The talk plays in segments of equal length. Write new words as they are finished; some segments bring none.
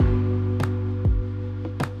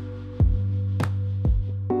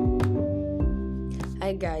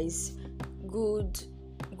Hi guys, good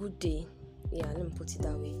day. Yeah, let me put it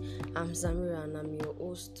that way. I'm Zamira and I'm your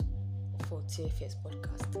host for TFS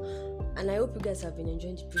podcast. And I hope you guys have been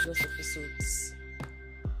enjoying the previous episodes.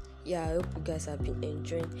 Yeah, I hope you guys have been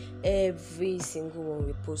enjoying every single one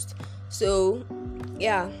we post. So,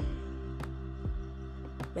 yeah,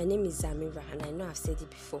 my name is Zamira and I know I've said it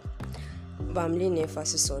before, but I'm laying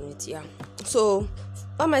emphasis on it. Yeah. So,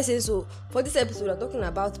 what am I saying? So, for this episode, we're talking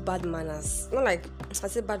about bad manners. Not like I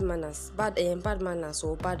say bad manners, bad manners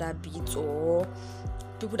or bad habits or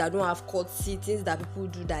people that don't have courtesy, things that people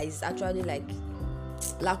do that is actually like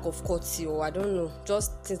lack of courtesy, or I don't know,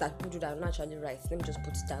 just things that people do that are not actually right. Let me just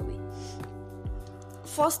put it that way.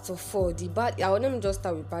 First of all, let me just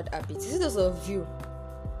start with bad habits. Is it those of you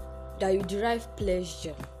that you derive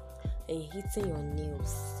pleasure in hitting your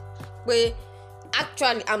nails? But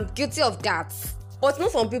actually, I'm guilty of that. But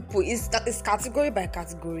not some people. It's category by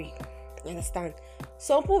category. You understand?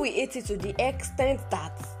 Some people will hate it to the extent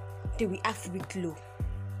that they will act with low.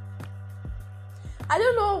 I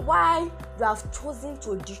don't know why you have chosen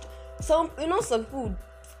to do some people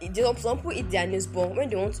eat their nails, but when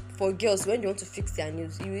they want to fix their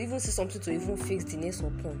nails, you even see something to even fix the nails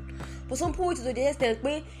upon. But some people to the extent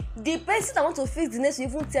where the person that want to fix the nails will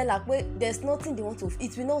even tell like there's nothing they want to,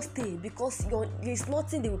 it will not stay because there's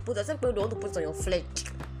nothing they will put, except when they want to put it on your flesh.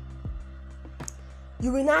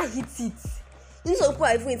 You will not hit it. Some people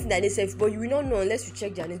are even eating their nails, but you will not know unless you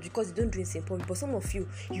check their nails because they don't do it in public. But some of you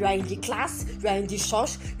are in the class, you are in the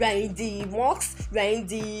church, you are in the mosque, you are in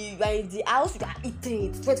the house, you are eating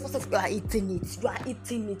it. 20% you are eating it. You are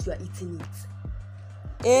eating it.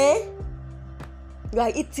 You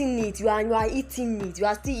are eating it. You are eating it. You are eating it. You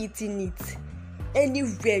are still eating it.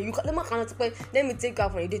 Anywhere you can, let me take you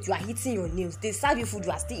out for a date. You are eating your nails. They serve you food.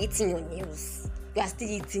 You are still eating your nails. You are still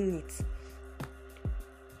eating it.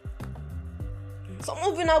 Some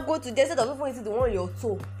of you now go to the set of people eating the one on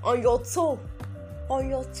your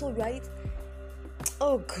toe, right?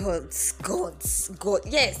 Oh God.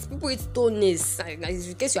 Yes, people eat toenails. In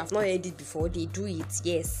case you have not heard it before, they do it.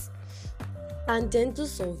 Yes. And then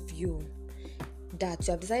those of you that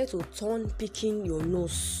you have decided to turn picking your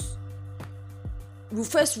nose, you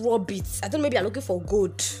first rub it. I don't know, maybe you're looking for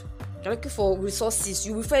gold, you're looking for resources.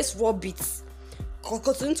 You will first rub it.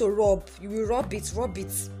 Continue to rub. You will rub it.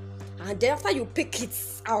 And then after you pick it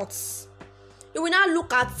out, you will now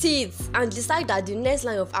look at it and decide that the next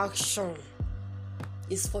line of action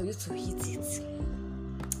is for you to hit it.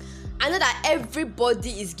 I know that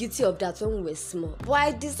everybody is guilty of that when we were small, but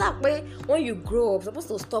I decide when you grow up, you're supposed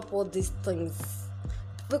to stop all these things.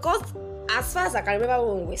 Because as far as I can remember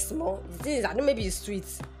when we were small, the thing is, I know maybe it's sweet,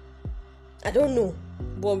 I don't know,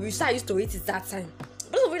 but we used to eat it that time.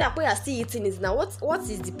 Those of you that are still eating it now, what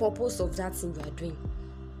is the purpose of that thing you are doing?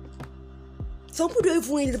 Some people don't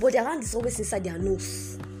even eat it, but their hand is always inside their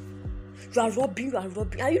nose. You are rubbing.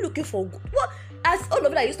 Are you looking for what? As all of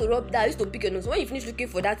you that used to pick your nose, when you finish looking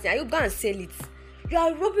for that thing, are you going to sell it? You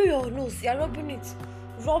are rubbing your nose. You are rubbing it,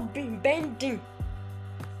 bending.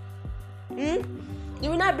 You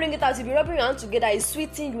will not bring it out. If you rubbing your hand together, it's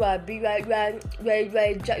sweeting. You are God.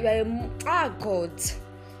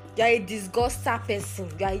 You are a disguster person.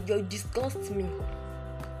 You disgust me.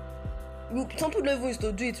 Some people don't even used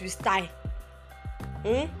to do it with style.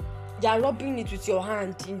 You are rubbing it with your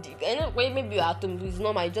hand. Maybe you are at home, it's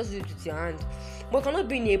normal, you just do it with your hand. But you cannot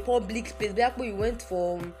be in a public space. Like you went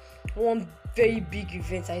for one very big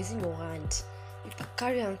event and using your hand. You can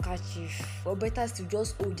carry a handkerchief, or better still,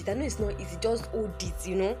 just hold it. I know it's not easy, just hold it,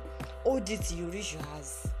 Hold it till you reach your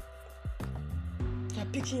house. You are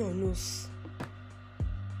picking your nose.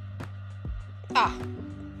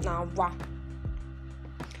 Now wow.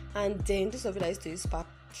 And then those of you that used to use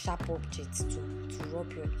sharp objects to rub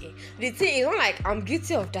your hair. The thing is not like I'm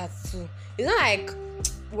guilty of that too. It's not like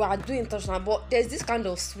we are doing intentional, but there's this kind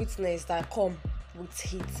of sweetness that come with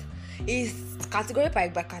heat. It's category by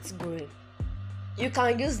category. You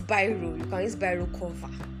can use biro cover.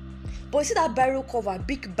 But you see that biro cover,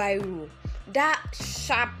 big biro, the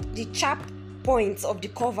sharp points of the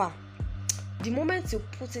cover. The moment you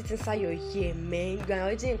put it inside your hair, man, you are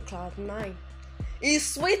already in cloud 9. It's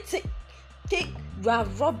sweet. You are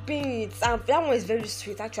rubbing it, and that one is very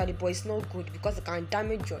sweet actually, but it's not good because it can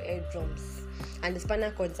damage your eardrums and the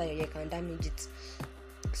spinal cord inside your ear can damage it.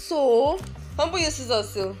 So some people use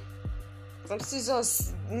scissors. Some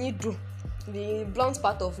scissors, needle, the blunt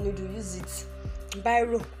part of needle, use it.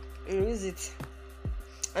 Biro, use it.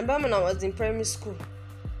 And when I was in primary school,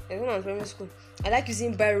 I like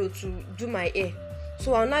using biro to do my hair.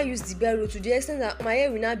 So I'll now use the biro to the extent that my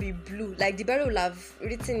hair will now be blue. Like the biro will have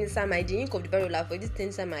written inside the ink of the biro will have written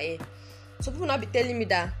inside my hair. Some people now be telling me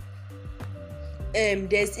that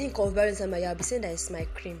there's ink of balance and I'll be saying that it's my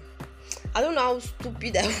cream. I don't know how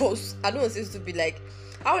stupid I was. I don't want to say stupid, like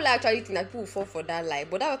I would actually think that people will fall for that lie,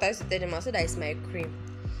 but that's what I used to tell them. I said that it's my cream.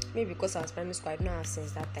 Maybe because I was primary school, I don't have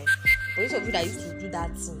since that time. But those of you that used to do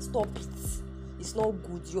that thing, stop it. It's not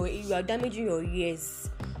good. You are damaging your ears.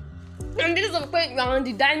 And this is when you are on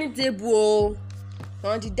the dining table.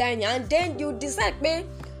 You're on the dining, and then you decide, man,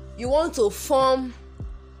 you want to form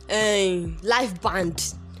a live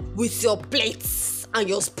band with your plates and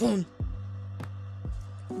your spoon.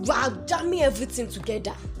 You are jamming everything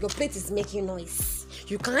together. Your plate is making noise.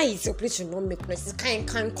 You can't eat, your plate should not make noise. It's kind.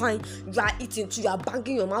 You are eating too. You are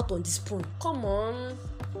banging your mouth on the spoon. Come on.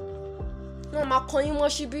 No,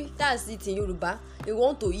 that's it in Yoruba. You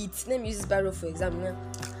want to eat. Let me use this barrel for example.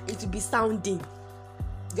 It will be sounding.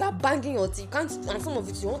 You are banging your teeth. You can't, and some of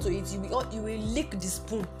it you want to eat. You will lick the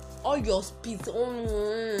spoon. All your spit.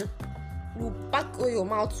 You pack all your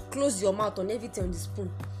mouth, close your mouth on everything on the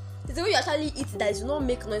spoon. It's the way you actually eat that it will not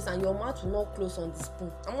make noise and your mouth will not close on the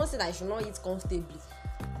spoon. I'm not saying that you should not eat comfortably.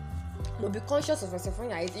 But be conscious of yourself when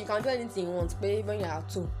you are eating. You can do anything you want, but when you are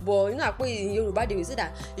at home. But you know, in Yoruba they will say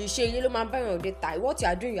that you share yellow man by your data. What you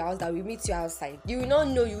are doing in your house that will meet you outside. You will not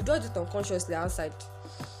know. You don't do it unconsciously outside.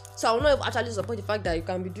 So I will not actually support the fact that you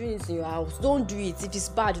can be doing it in your house. Don't do it. If it's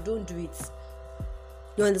bad, don't do it.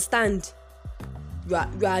 You understand? You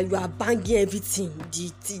are banging everything.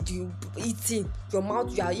 You eating. Your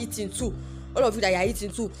mouth, you are eating too. All of you that you are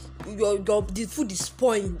eating too. The food is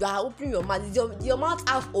spoiling. You are opening your mouth. Is your mouth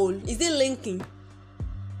half full? Is it linking?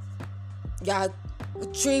 You are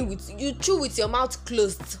chewing you chew with your mouth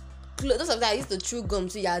closed. Those of that used to chew gum,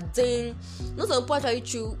 so you are doing. Not some people actually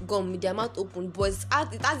chew gum with their mouth open, but it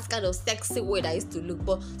has this kind of sexy way that used to look.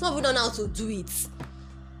 But some of you don't know how to do it.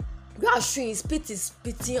 You are chewing, spit is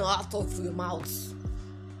spitting out of your mouth.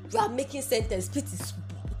 You are making sentence, spit is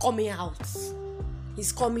coming out.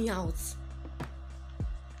 It's coming out.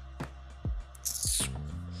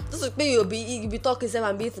 This is you'll be talking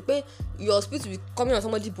and be your spit will be coming on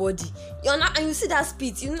somebody's body. You're not, and you see that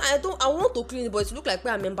spit. I want to clean it, but it look like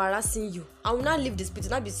I'm embarrassing you. I will not leave the spit. It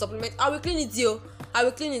will not be supplement. I will clean it, yo. I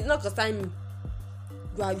will clean it. Not concern me.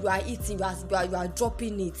 You are eating. You are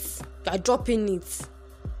dropping it. You are dropping it.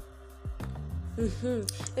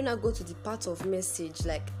 When I go to the part of message,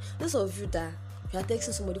 like those of you that you are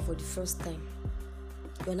texting somebody for the first time,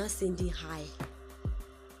 you are not sending hi.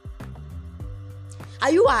 Are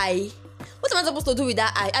you high? What am I supposed to do with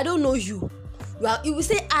that eye? I don't know you. You will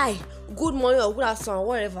say hi, good morning or good afternoon,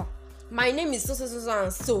 whatever. My name is so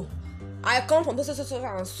and so. I come from so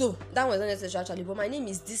and so. That was not necessary actually, but my name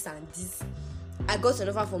is this and this. I got an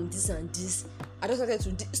offer from this and this. I just wanted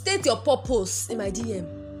to state your purpose in my DM.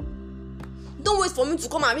 Don't wait for me to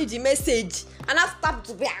come and read the message and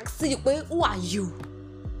after to be asking you, who are you?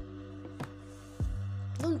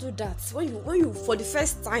 Don't do that. When you for the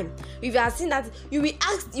first time, if you are seeing that, you will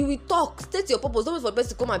ask, you will talk, state your purpose. Don't wait for the person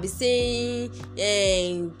to come and be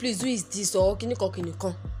saying, please, who is this or can you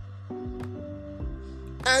come?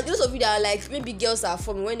 And those of you that are like, maybe girls are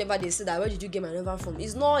from whenever they say that, where did you get my number from?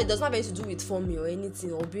 It does not have anything to do with forming or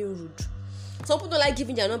anything or being rude. Some people don't like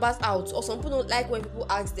giving their numbers out, or some people don't like when people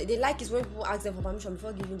ask them. They like it when people ask them for permission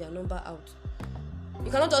before giving their number out.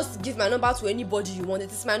 You cannot just give my number to anybody you want.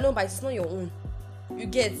 It is my number, it is not your own. You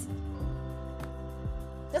get?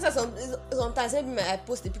 That's why sometimes maybe I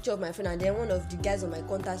post a picture of my friend and then one of the guys on my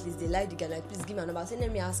contact list, they like the guy, like, please give me a number. I say,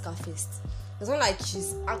 let me ask her first. It's not like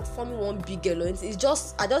she's forming one big girl. It's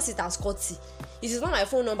just, I just see it as courtesy. It is not my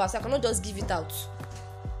phone number, so I cannot just give it out.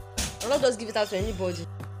 I cannot just give it out to anybody.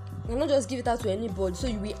 So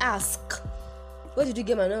you will ask, where did you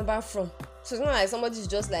get my number from? So it's not like somebody is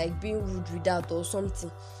just like being rude with that or something.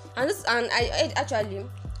 And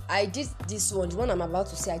I did this one, the one I'm about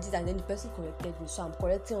to say, I did, and then the person corrected me. So I'm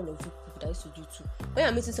correcting all of you people that used to do too. When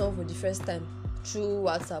you're meeting someone for the first time through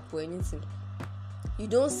WhatsApp or anything, you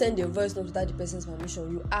don't send a voice note without the person's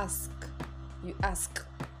permission. You ask,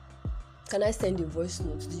 can I send a voice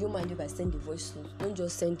note? Do you mind if I send a voice note? Don't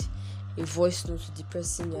just send a voice note to the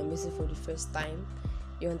person you're meeting for the first time.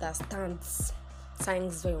 You understand?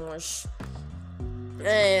 Thanks very much.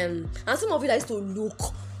 And some of you that used to look.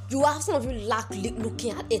 You have some of you lack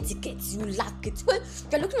looking at etiquette. You lack it. When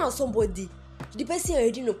you're looking at somebody, the person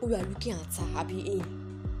already know who you are looking at. Happy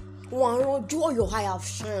one, do all your eye have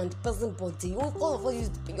shined, the person body. All of us use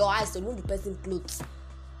your eyes to know the person clothes.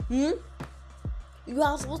 You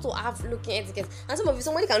are supposed to have looking etiquette. And some of you,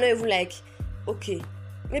 somebody cannot even like, okay,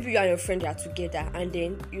 maybe you and your friend are together, and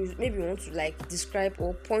then you maybe want to like describe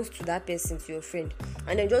or point to that person, to your friend,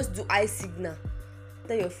 and then just do eye signal.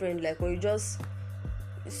 Tell your friend like, or you just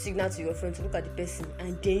signal to your friend to look at the person,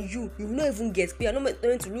 and then you will not even get. You are not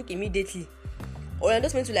meant to look immediately, or you're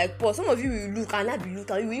just meant to like pause. Some of you will look and not be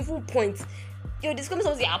looking. You will even point. You're discovering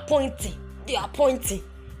something. They are pointing. They are pointing.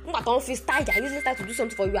 Not on face tired. I usually start to do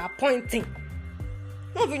something for you. You are pointing.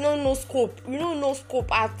 Some of you don't know scope. You don't know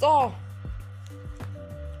scope at all.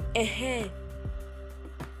 And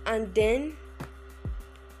then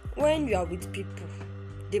when you are with people,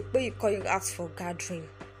 the way you call you ask for gathering.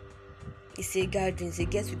 It's a gathering, it's a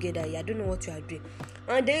get together. I don't know what you are doing.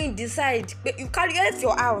 And then you decide, you left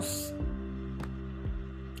your house.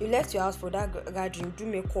 You left your house for that gathering, do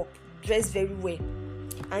makeup, dress very well.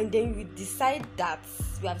 And then you decide that,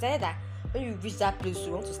 you have decided that when you reach that place,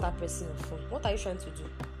 you want to start pressing your phone. What are you trying to do?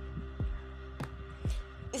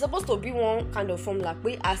 It's supposed to be one kind of formula,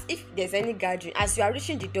 as if there's any gathering, as you are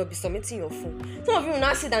reaching the door, be submitting your phone. Some of you will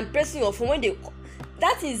not sit and pressing your phone when they.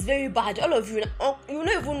 That is very bad. All of you, you don't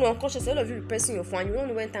even know unconsciously. All of you be pressing your phone, and you don't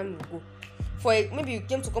know when time will go. Maybe you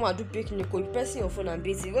came to come and do picnic, or you pressing your phone and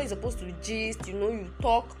busy. When you're supposed to gist, you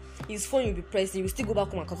talk. His phone will be pressing. You will still go back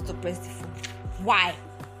home and continue to press the phone. Why?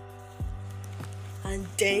 And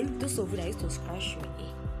then those of you that used to scratch your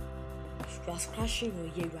ear, you are scratching your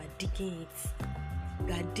ear. You are digging it.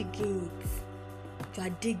 You are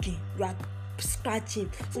digging. You are scratching.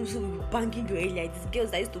 Some people will be banging your hair like these girls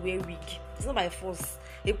that used to wear wig. It's not by force.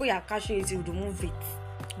 They put your catching it, you remove it.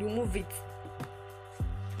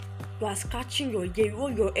 You are scratching your hair, all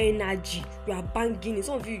your energy. You are banging it.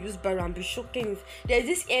 Some of you use barrel and be shocking it. There's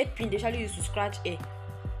this hair pin they usually use to scratch hair.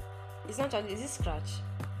 It's not just, is it scratch?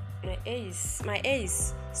 My hair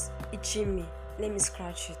is itching me. Let me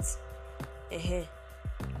scratch it.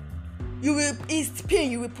 It's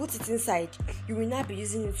pain, you will put it inside. You will not be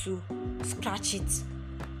using it to scratch it.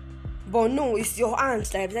 But no, it's your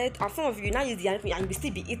hands. Like that. And some of you now use the hand and you will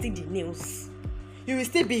still be hitting the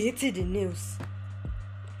nails.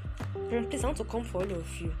 Please, I want to come for all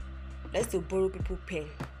of you. Let's to borrow people pen.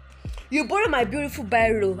 You borrow my beautiful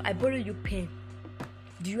biro. I borrow you pen.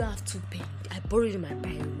 Do you have 2 pens? I borrowed my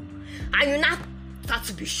biro. And you now start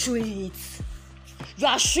to be showing it. You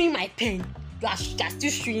are showing my pen. You are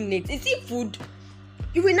still showing it. Is it food?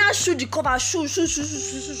 You will not show the cover. Show.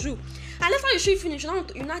 And after you show it finish,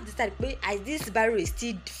 you not decide, this biro is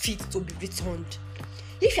still fit to be returned.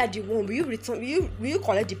 If you are the one, will you return? Will you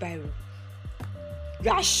collect the biro?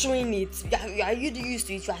 You are showing it. You are used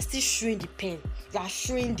to it. You are still showing the pen. You are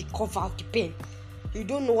showing the cover of the pen. You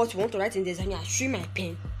don't know what you want to write in the design. You are showing my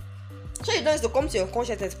pen. So you don't have to come to your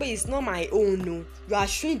consciousness, but it's not my own. No, you are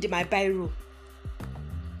showing my biro.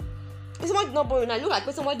 If somebody not borrow, now look like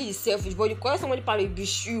somebody is selfish, but you call somebody party,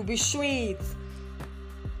 you'll be showing it.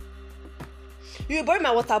 You will borrow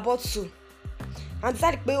my water bottle and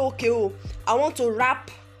decide, okay, I want to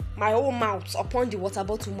wrap my whole mouth upon the water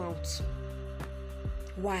bottle mouth.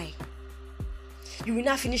 Why? You will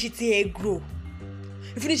not finish it till egg grow.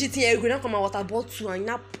 You finish it till egg grow, now come my water bottle and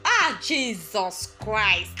now, Jesus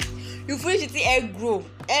Christ. You finish it till egg grow.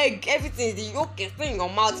 Egg, everything is okay, stay in your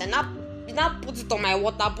mouth and now you now put it on my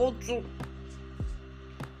water bottle.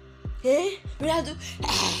 You now do,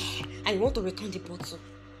 and you want to return the bottle.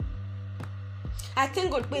 I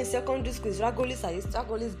thank God in secondary school,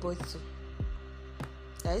 Ragolis boys too.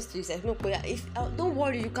 I used to use it. No, don't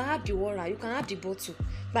worry, you can have the water, you can have the bottle.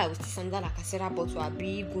 But I will still send that like a Sarah bottle, a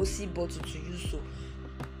big gossy bottle to use. So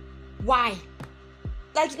why?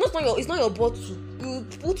 Like it's not your bottle. You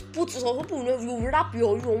put some people you wrap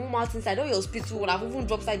your own mouth inside, all your spit will have even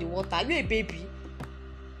drop inside the water. Are you a baby?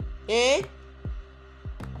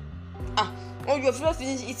 When you have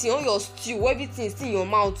finished eating all your stew, everything is still in your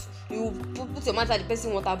mouth. You put your mouth inside the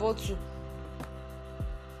person water bottle.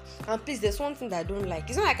 And please, there's one thing that I don't like.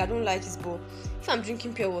 It's not like I don't like this, but if I'm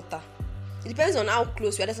drinking pure water, it depends on how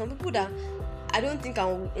close you are. There's some people that I don't think I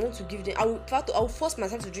want to give them. I will force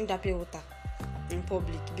myself to drink that pure water in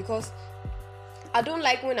public, because I don't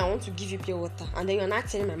like when I want to give you pure water and then you're not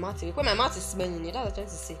tearing my mouth away. When my mouth is smelling it, that's what I'm trying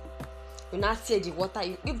to say. You're not tear the water.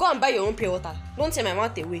 You go and buy your own pure water. Don't tear my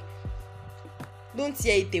mouth away. Don't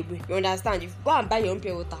tear it away. You understand? You go and buy your own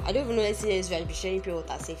pure water. I don't even know anything else you are sharing pure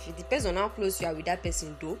water safe. It depends on how close you are with that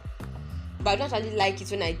person though. But I don't really like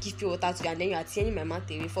it when I give pure water to you and then you are tearing my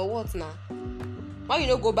mouth away. For what now? Why you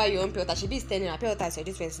not go buy your own pure water? She be standing at pure water is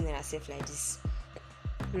already 20 naira safe like this.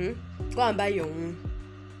 Go and buy your own.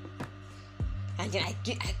 And then I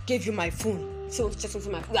gave you my phone. So want to check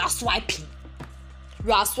something my phone.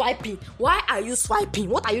 You are swiping. Why are you swiping?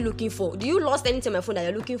 What are you looking for? Do you lost anything on my phone that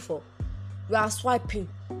you're looking for? You are swiping.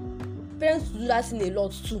 Parents do that in a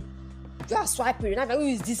lot too. You are swiping. You're not like, who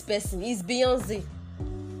is this person? It's Beyonce.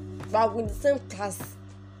 But in the same class,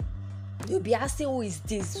 you'll be asking, who is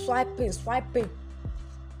this? Swiping.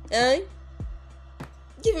 Eh?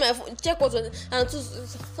 Give me my phone, check what was, and so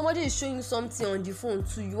somebody is showing you something on the phone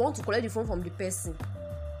too. You want to collect the phone from the person.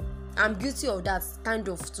 I'm guilty of that kind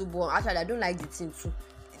of too, but actually I don't like the thing too.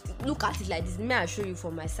 Look at it like this. May I show you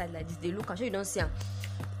from my side like this? They look, I show you don't see them.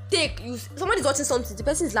 Take you. Somebody's watching something. The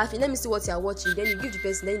person is laughing. Let me see what you are watching. Then you give the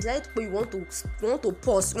person. Then you decide you want to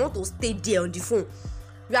pause. You want to stay there on the phone.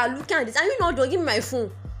 You are looking at this. Are you not done? Give me my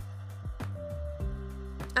phone.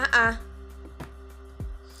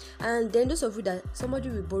 And then those of you that somebody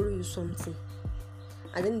will borrow you something,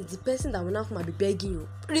 and then the person that will now come and be begging you,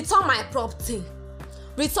 return my property.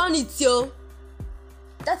 Return it, yo.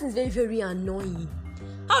 That is very, very annoying.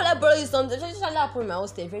 How will I borrow you something? Just happen in my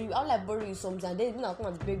house. How will I borrow you something? And then even now come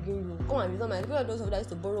and begging you. Come and return my. People those of that used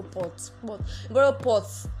to borrow pots.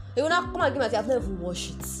 They will not come and give me. I've never even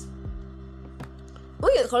washed it.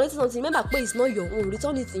 When you're collecting something, remember, it's not your own.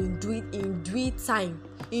 Return it in due time.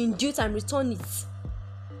 In due time, return it.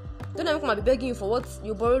 Don't ever come and be begging you for what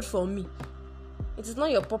you borrowed from me. It is not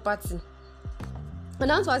your property. And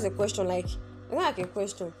I want to ask a question. Like a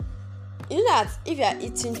question. You know that if you are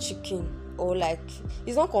eating chicken, or like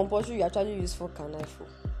it's not compulsory you actually use fork and knife,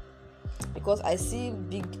 because I see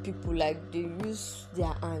big people like they use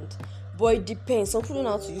their hand, but it depends. Some people don't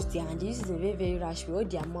know how to use their hand. They use it in a very, very rash way. All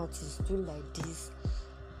their mouth is doing like this.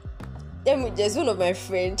 Then there's one of my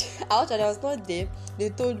friends. I was not there. They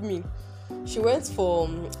told me she went for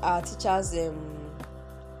our teacher's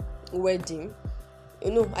wedding.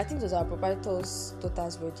 You know, I think it was our proprietor's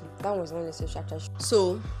daughter's wedding. That was not necessary.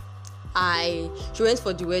 So she went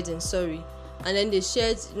for the wedding, and then they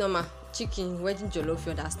shared normal chicken wedding jollof,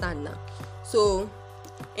 you understand now. So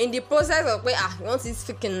in the process of you want this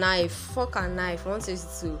freaking knife, fork and knife, you want to use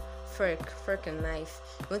it to fork and knife.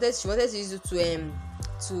 She wanted to use it to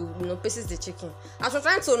pieces the chicken. As we're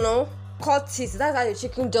trying to cut it, that's how the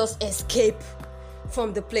chicken just escape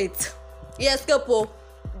from the plate. Yeah, escape.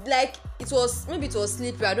 Like it was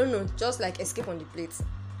sleepy, I don't know, just like escape on the plate.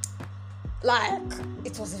 Like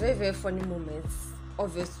it was a very, very funny moment.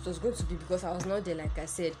 Obviously it was going to be because I was not there, like I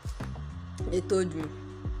said. They told me.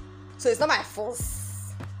 So it's not my fault.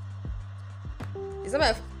 It's not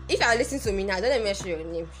my if you are listening to me now, don't let me mention your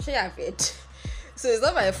name. Share your head. So it's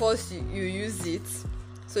not my fault you use it.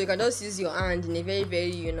 So you can just use your hand in a very,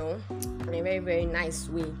 very, in a very, very nice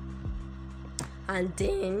way. And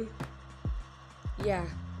then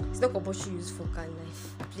it's not compulsory to use fork and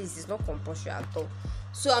knife. Please, it's not compulsory at all.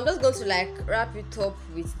 So I'm just going to wrap it up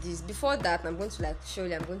with this. Before that, I'm going to I'm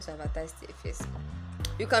going to advertise TFS.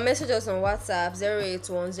 You can message us on WhatsApp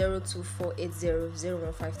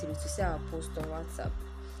 0810248000153 to see our post on WhatsApp.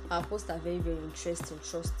 Our posts are very, very interesting,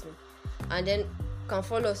 trust me. And then you can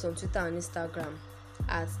follow us on Twitter and Instagram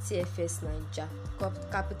at TFS Naija,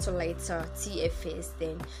 capital letter TFS,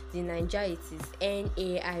 then the Naija it is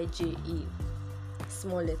NAIJE,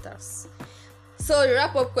 small letters. So the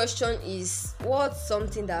wrap-up question is, what's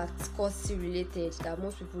something that's courtesy related that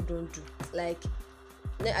most people don't do? Like,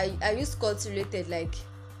 I use courtesy related, like,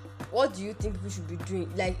 what do you think people should be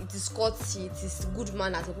doing? Like, it is courtesy, it is good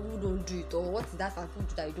manners, so people don't do it, or what is that people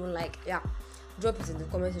do that you don't like? Yeah, drop it in the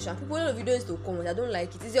comment section. People don't know videos to comment, I don't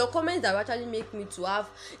like it. It's your comments that actually make me to have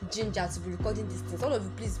ginger to be recording these things. All of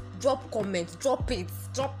you, please drop comments, drop it.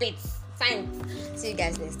 Thanks. See you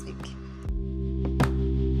guys next week.